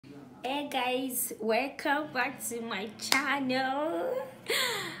Hey guys, welcome back to my channel.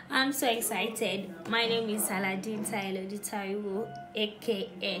 I'm so excited. My name is Tailor,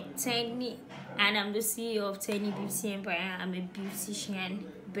 aka Tenny, and I'm the CEO of Fenty Beauty Empire. I'm a beautician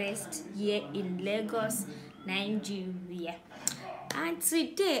based here in Lagos, Nigeria. And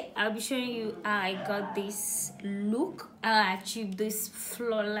today I'll be showing you how I got this look, how I achieved this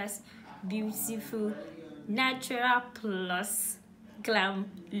flawless, beautiful, natural plus glam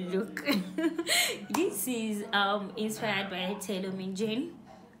look. This is inspired by Tailor.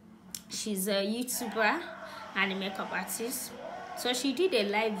 She's a YouTuber and a makeup artist. So she did a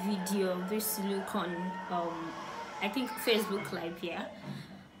live video of this look on I think Facebook Live, yeah.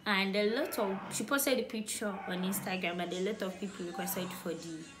 And she posted a picture on Instagram, and a lot of people requested for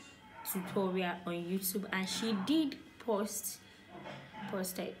the tutorial on YouTube, and she did post,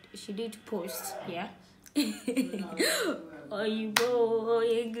 yeah.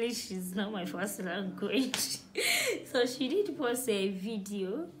 English is not my first language. So she did post a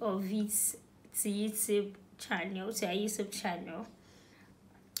video of it to her YouTube channel,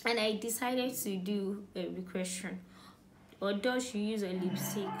 and I decided to do a requestion. Although she used a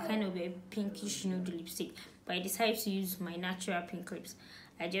lipstick, kind of a pinkish nude lipstick, but I decided to use my natural pink lips.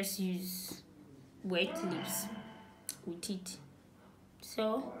 I just use wet lips with it.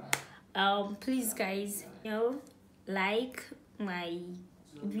 So please guys, like my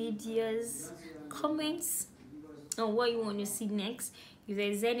videos, comments on what you want to see next. If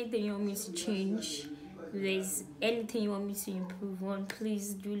there's anything you want me to change, if there's anything you want me to improve on,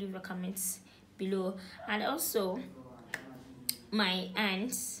 please do leave a comment below. And also, my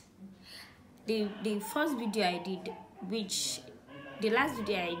aunts, the first video I did, the last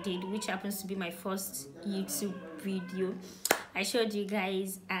video I did, which happens to be my first YouTube video, I showed you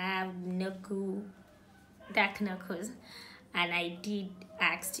guys I have dark knuckles, and I did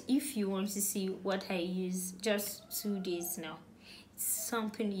ask if you want to see what I use just 2 days now. It's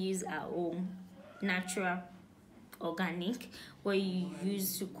something you use at home, natural, organic, what you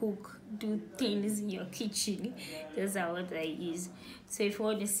use to cook, do things in your kitchen. Those are what I use. So if you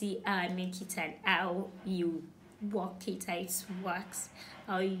want to see how I make it and how you work it, how it works,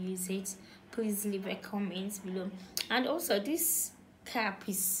 how you use it, please leave a comment below. And also, this cap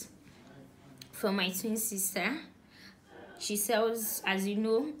is for my twin sister. She sells, as you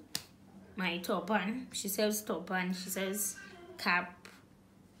know, my turban. She sells turban, she sells cap,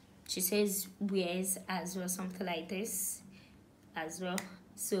 she says wears as well, something like this as well.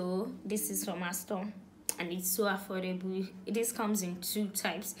 So this is from her store, and it's so affordable. This comes in 2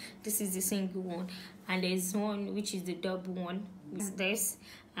 types. This is the single one, and there's one which is the double one with this,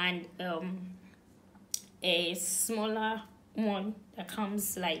 and a smaller one that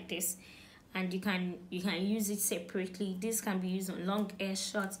comes like this, and you can use it separately. This can be used on long hair,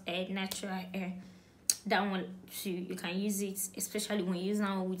 short hair, natural hair. That one too, you can use it, especially when you use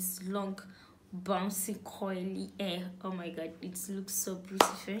now with long, bouncy, coily hair. Oh my god, it looks so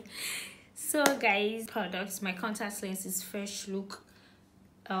beautiful. So guys, products, my contact lens is Fresh Look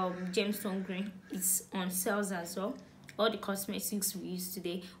gemstone green. It's on sales as well. All the cosmetics we use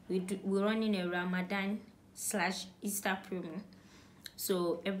today, we're running a Ramadan/Easter promo,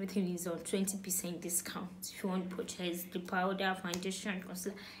 so everything is on 20% discount. If you want to purchase the powder, foundation,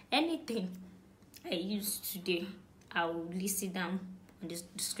 concealer, anything I used today, I'll list it down in the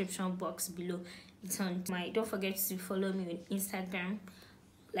description box below. It's on my, don't forget to follow me on Instagram,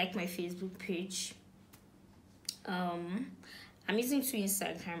 like my Facebook page. I'm using 2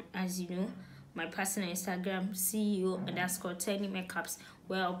 Instagram, as you know. My personal Instagram, CEO_Tenny Makeups,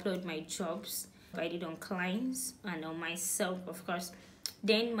 where I upload my jobs I did on clients and on myself, of course.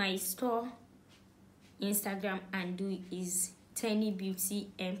 Then my store Instagram handle is Fenty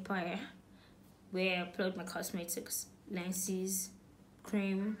Beauty Empire, where I upload my cosmetics, lenses,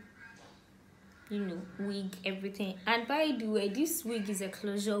 cream, wig, everything. And by the way, this wig is a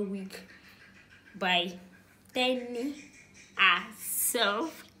closure wig by Tenny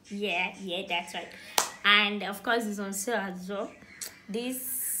herself. Yeah, that's right. And of course, it's on sale as well.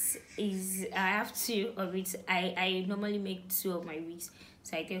 This is, I have 2 of it. I normally make 2 of my wigs,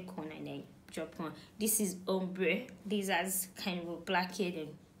 so I get one and then drop one. This is ombre. This has kind of a black head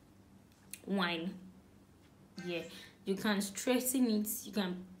and wine. Yeah, you can straighten it, you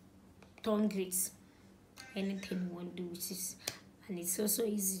can tongue it, anything you want to do with this, and it's also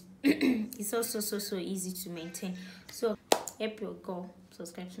easy. It's also so easy to maintain. So help your girl,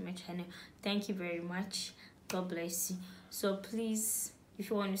 subscribe to my channel. Thank you very much. God bless you. So please, if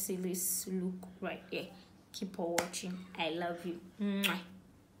you want to see this look right there, keep on watching. I love you. Mwah.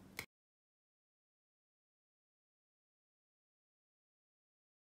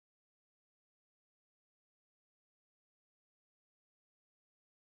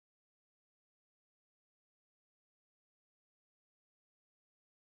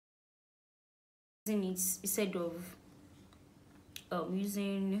 using it instead of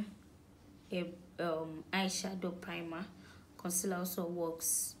using a eyeshadow primer. Concealer also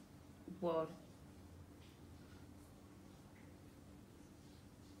works well.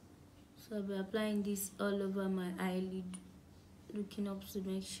 So I'll be applying this all over my eyelid, looking up to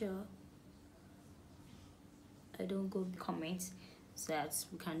make sure I don't go comments, so that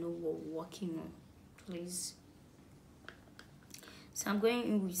we can know what we're working on, please. So I'm going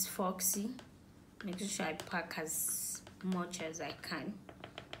in with Foxy, making sure I pack as much as I can.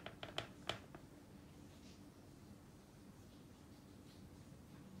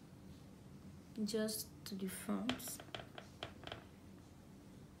 Just to the front.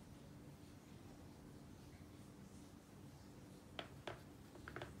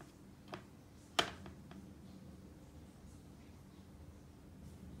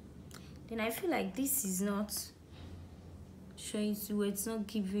 Then I feel like this is not showing through, it's not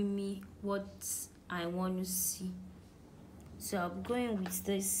giving me what I want to see. So I'll be going with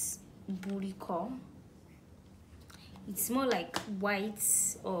this booty call. It's more like white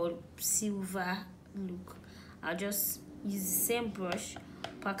or silver look. I'll just use the same brush,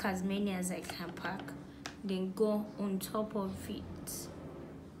 pack as many as I can pack, then go on top of it.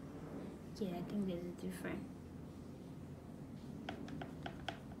 Yeah, I think there's a difference.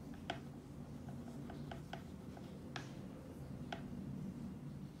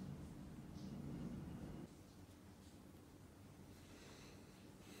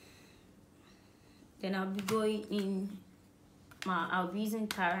 Then I'll be going in I'll be using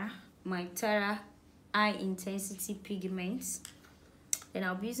my Tailor High Intensity Pigments. Then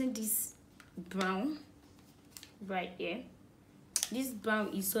I'll be using this brown right here. This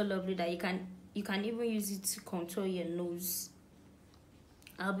brown is so lovely that you can even use it to contour your nose.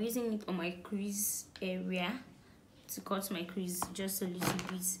 I'll be using it on my crease area to cut my crease just a little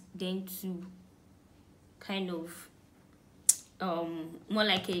bit, then to kind of more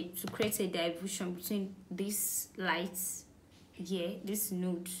like to create a diversion between this light here, this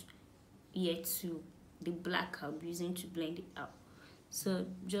nude here, to the black I'll be using to blend it out. So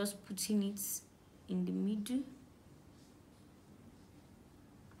just putting it in the middle.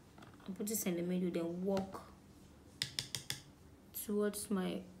 I'll put this in the middle, then walk towards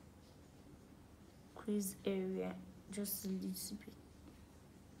my crease area just a little bit.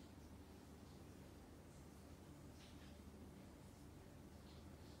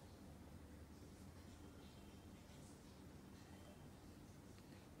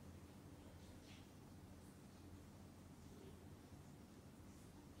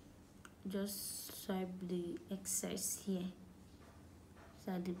 Just swipe the excess here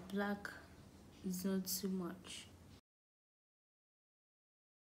so that the black is not too much.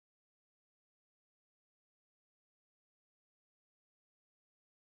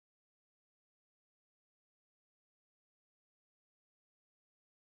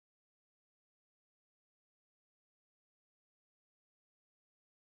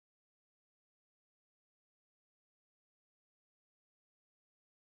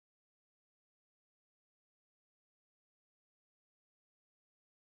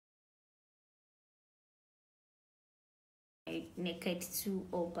 Naked to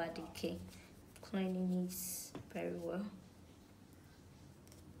Urban Decay, cleaning it very well.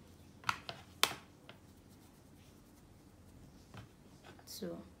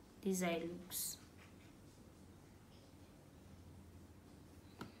 So these eye looks.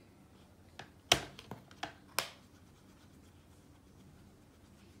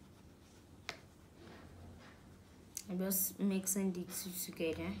 I'm just mixing the two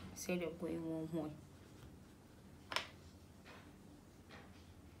together instead of going one.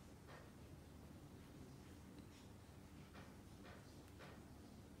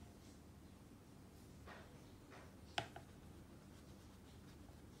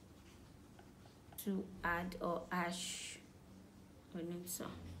 To add or ash on it, so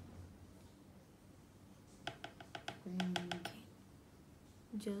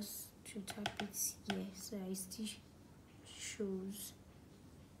just to tap it here so it still shows.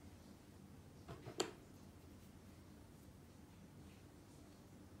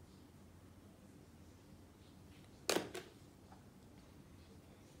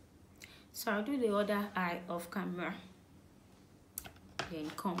 So I'll do the other eye off camera,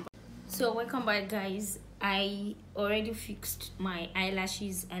 then come back. So welcome back, guys. I already fixed my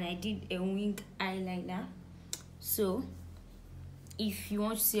eyelashes and I did a wing eyeliner. So if you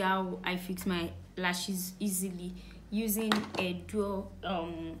want to see how I fix my lashes easily using a dual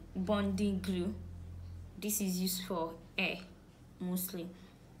bonding glue, this is used for hair mostly.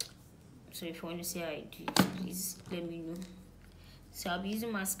 So if you want to see how I do it, please let me know. So I'll be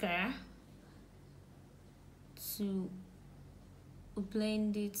using mascara to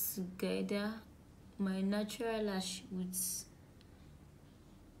blend it together, my natural lash with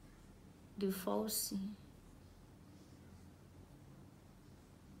the falsie.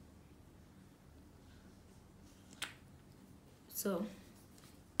 So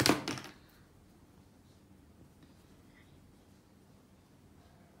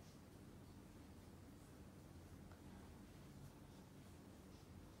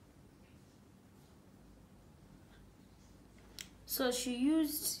she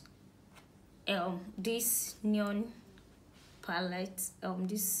used this neon palette,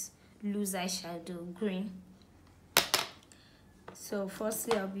 this loose eyeshadow green. So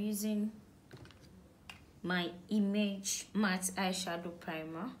firstly, I'll be using my Image matte eyeshadow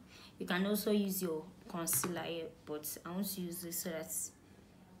primer. You can also use your concealer here, but I want to use this so that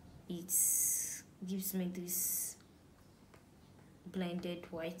it gives me this blended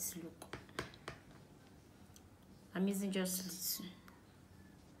white look. I'm using just little.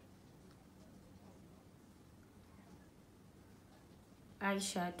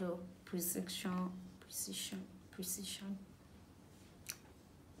 Eyeshadow precision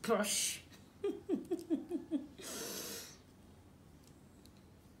brush.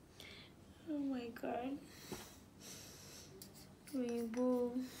 Oh my god,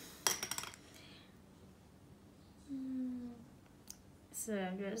 rainbow. So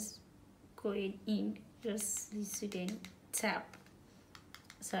I'm just going in, just little, then tap,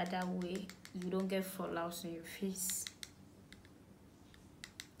 so that way you don't get fallouts on your face.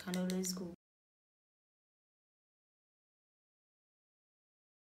 Can always go.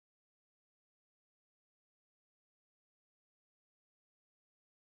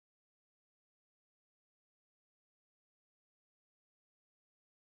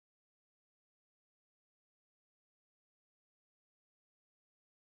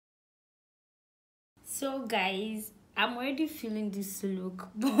 So guys, I'm already feeling this look,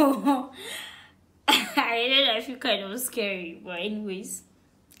 but I don't know, I feel kind of scary, but anyways,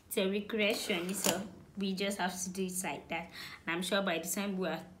 it's a recreation, so we just have to do it like that. And I'm sure by the time we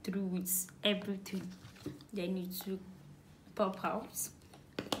are through with everything, then it will pop out.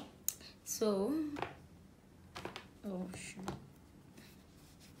 So oh sure,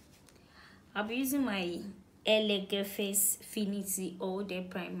 I'll be using my Elegant Face Finity All Day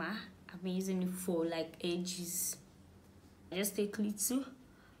Primer. I've been using it for like ages. Just take little,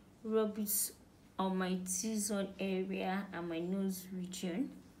 rub it on my T-zone area and my nose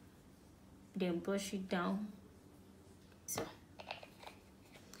region, then brush it down. So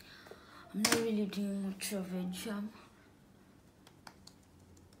I'm not really doing much of a job.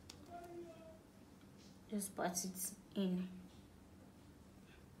 Just pat it in.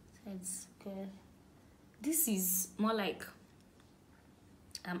 That's good. This is more like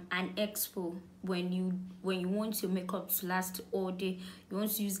an expo when you want your makeup to last all day. You want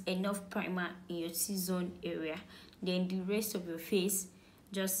to use enough primer in your T-zone area, then the rest of your face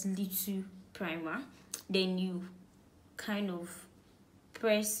just little primer, then you kind of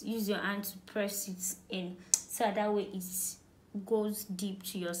use your hand to press it in, so that way it goes deep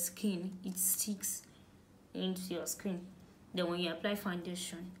to your skin, it sticks into your skin. Then when you apply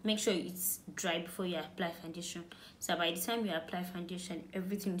foundation, make sure it's dry before you apply foundation, so by the time you apply foundation,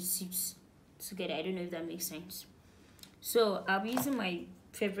 everything sits together. I don't know if that makes sense. So I'll be using my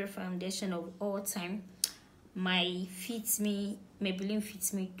favorite foundation of all time, my Maybelline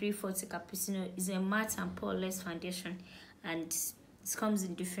Fit Me 340 Cappuccino. Is a matte and poreless foundation, and it comes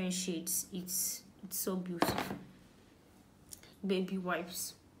in different shades. It's so beautiful. Baby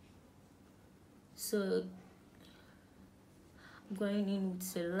wipes. So going in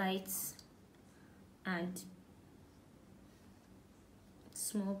with the lights and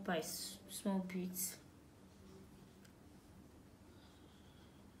small bits.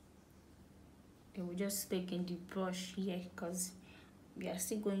 And we're just taking the brush here because we are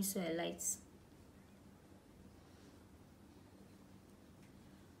still going to the lights.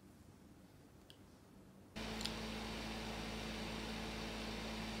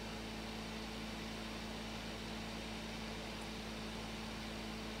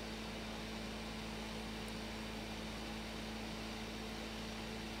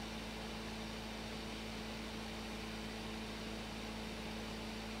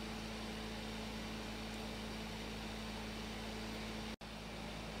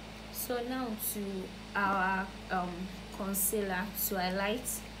 So now to our concealer to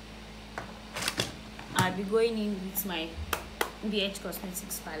highlight. I'll be going in with my BH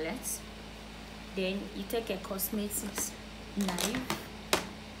Cosmetics palette. Then you take a cosmetics knife,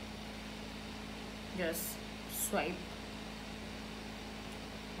 just swipe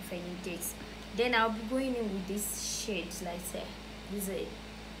if any takes, Then I'll be going in with this shade lighter. This is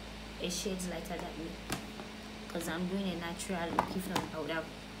a shade lighter than me, because I'm doing a natural look. If not, I would have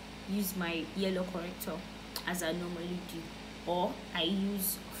used my yellow corrector as I normally do, or I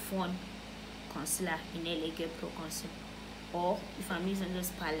use Fun concealer in LA Get Pro Concealer, or if I'm using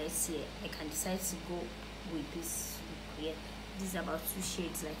those palettes here, I can decide to go with this look here. This is about 2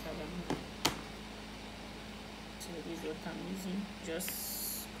 shades lighter than me. So this is what I'm using.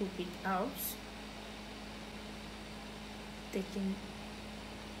 Just scoop it out, taking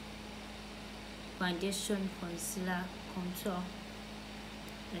foundation, concealer, contour.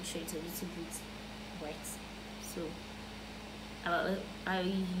 Make sure it's a little bit wet. So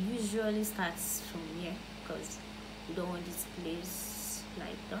I usually start from here because you don't want this place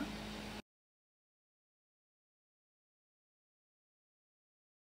like that.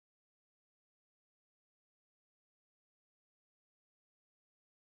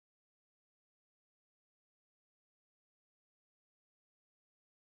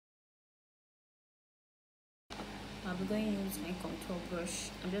 I'll be going in with my contour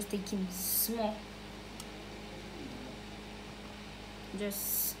brush. I'm just taking small,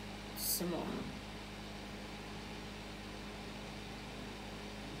 just small.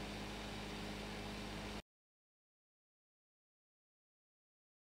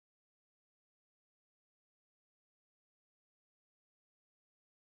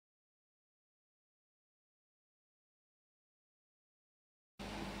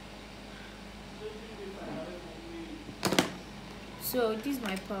 So this is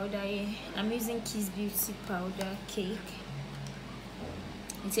my powder here. I'm using Kiss Beauty powder cake.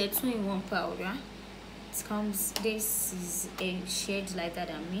 It's a 2-in-1 powder. It comes, this is a shade lighter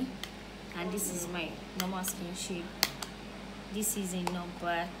than me, and this is my normal skin shade. This is a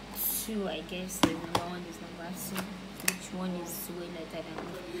number 2, I guess. The number 1 is number 2. Which one is way lighter than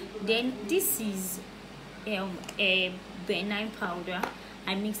me? Then this is a Ben Nye powder.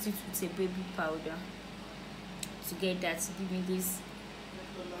 I mixed it with a baby powder together to give me this.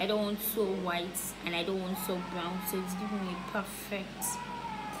 I don't want so white and I don't want so brown, so it's giving me a perfect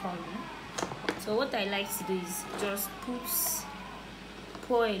color. So what I like to do is just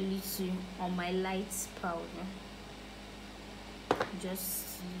pour a little on my light powder,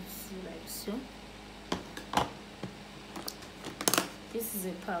 just like so. This is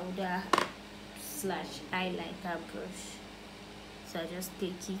a powder slash highlighter brush, so I just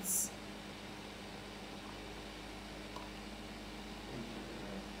take it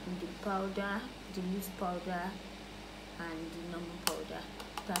in the powder, the loose powder and the normal powder,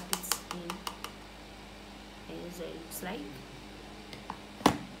 tap it in, and so it looks like.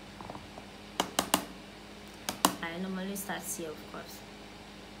 I normally start here, of course.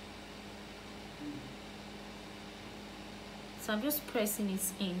 So I'm just pressing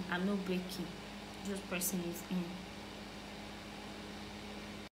it in. I'm not breaking, just pressing it in.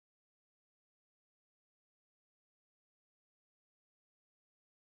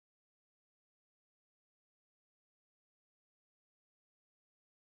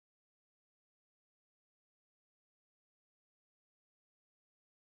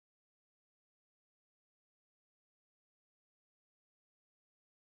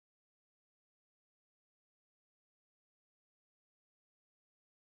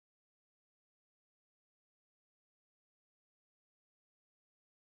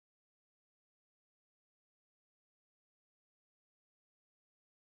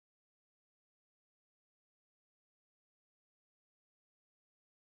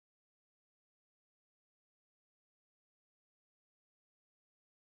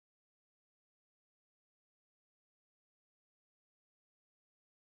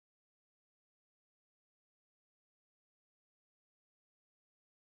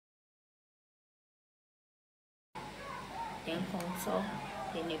 Then contour,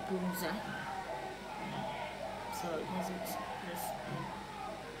 then a bronzer. So this is just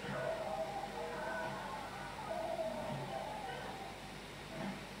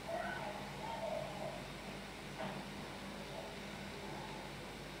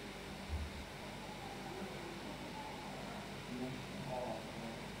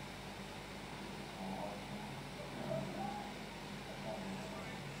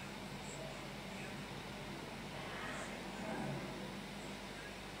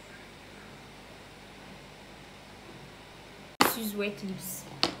use wet lips.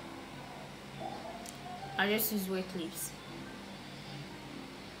 I just use wet lips.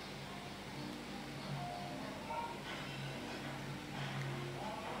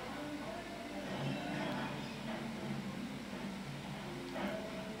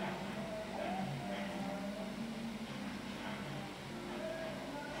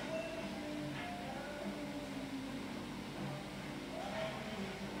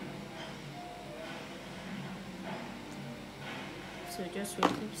 So just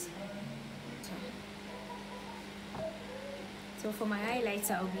wet lips. So for my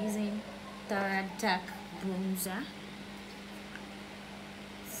highlighter, I'll be using the dark bronzer.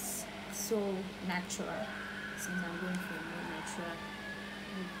 So natural, since I'm going for more natural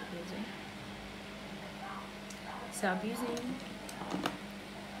look. So I'll be using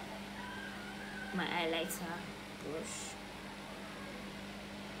my highlighter brush.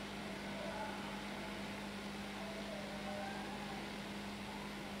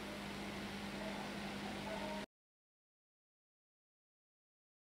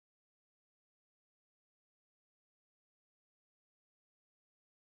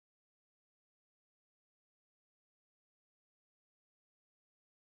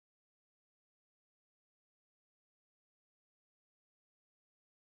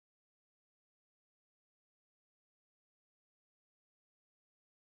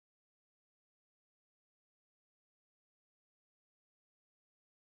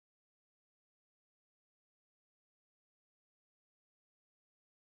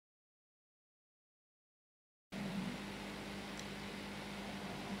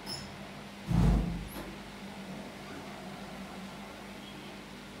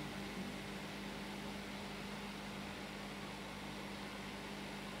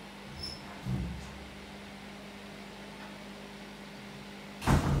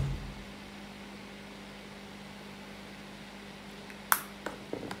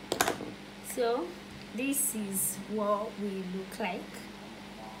 So this is what we look like.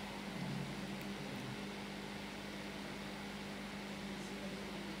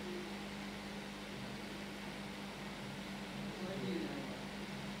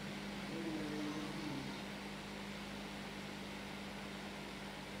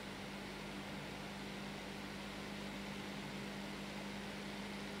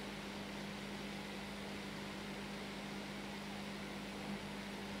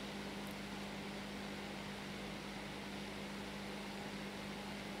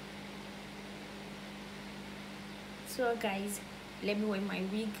 So guys, let me wear my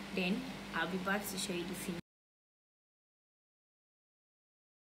wig, then I'll be back to show you the finish.